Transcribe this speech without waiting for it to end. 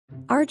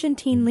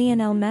Argentine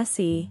Lionel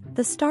Messi,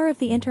 the star of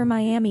the Inter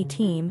Miami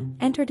team,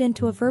 entered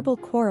into a verbal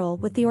quarrel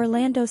with the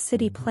Orlando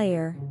City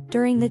player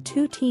during the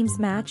two teams'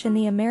 match in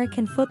the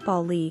American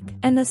Football League,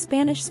 and the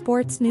Spanish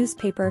sports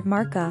newspaper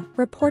Marca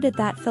reported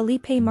that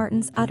Felipe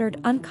Martins uttered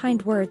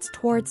unkind words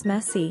towards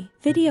Messi.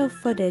 Video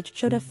footage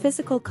showed a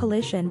physical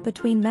collision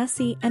between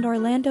Messi and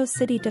Orlando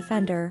City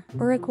defender,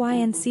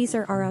 Uruguayan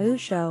Cesar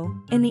Araujo,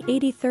 in the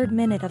 83rd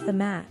minute of the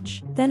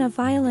match. Then a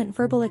violent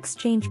verbal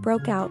exchange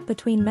broke out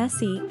between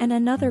Messi and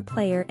another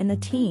player in the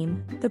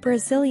team, the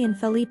Brazilian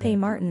Felipe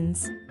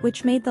Martins,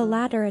 which made the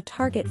latter a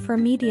target for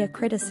media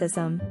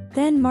criticism.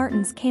 Then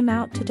Martins came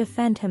out to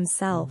defend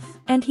himself,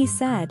 and he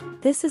said,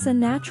 "This is a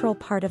natural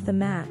part of the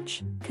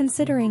match,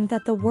 considering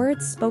that the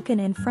words spoken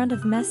in front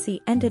of Messi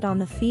ended on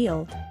the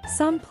field.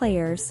 Some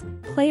players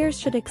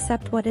should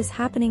accept what is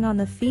happening on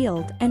the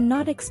field and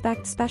not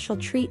expect special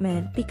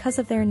treatment because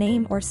of their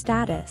name or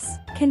status."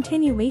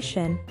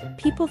 Continuation,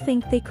 people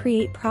think they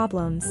create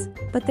problems,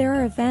 but there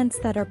are events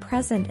that are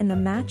present in the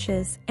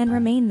matches and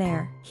remain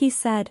there. He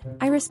said,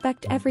 "I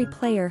respect every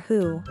player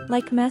who,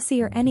 like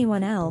Messi or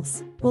anyone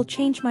else, will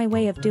change my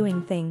way of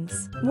doing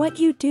things. What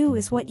you do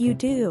is what you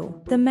do."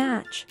 The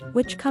match,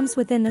 which comes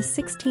within the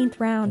 16th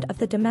round of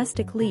the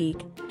domestic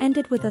league,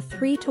 ended with a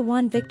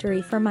 3-1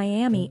 victory for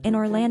Miami in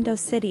Orlando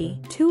City,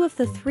 2 of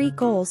the 3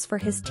 goals for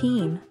his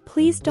team.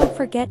 Please don't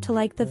forget to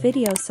like the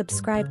video,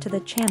 subscribe to the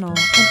channel,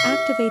 and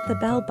activate the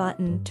bell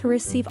button to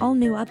receive all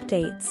new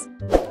updates.